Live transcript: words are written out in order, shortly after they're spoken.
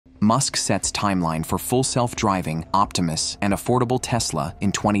Musk sets timeline for full self-driving, Optimus, and affordable Tesla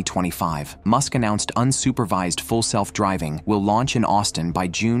in 2025. Musk announced unsupervised full self-driving will launch in Austin by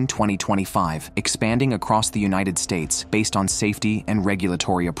June 2025, expanding across the United States based on safety and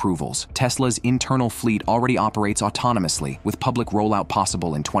regulatory approvals. Tesla's internal fleet already operates autonomously, with public rollout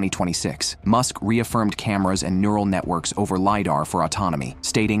possible in 2026. Musk reaffirmed cameras and neural networks over LiDAR for autonomy,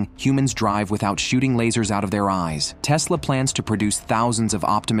 stating, "Humans drive without shooting lasers out of their eyes." Tesla plans to produce thousands of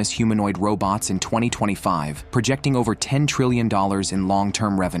Optimus humanoid robots in 2025, projecting over $10 trillion in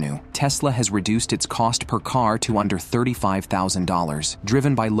long-term revenue. Tesla has reduced its cost per car to under $35,000,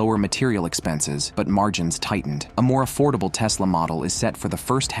 driven by lower material expenses, but margins tightened. A more affordable Tesla model is set for the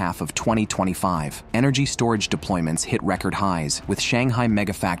first half of 2025. Energy storage deployments hit record highs, with Shanghai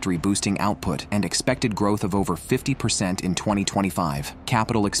Megafactory boosting output and expected growth of over 50% in 2025.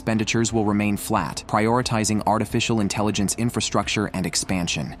 Capital expenditures will remain flat, prioritizing artificial intelligence infrastructure and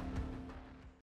expansion.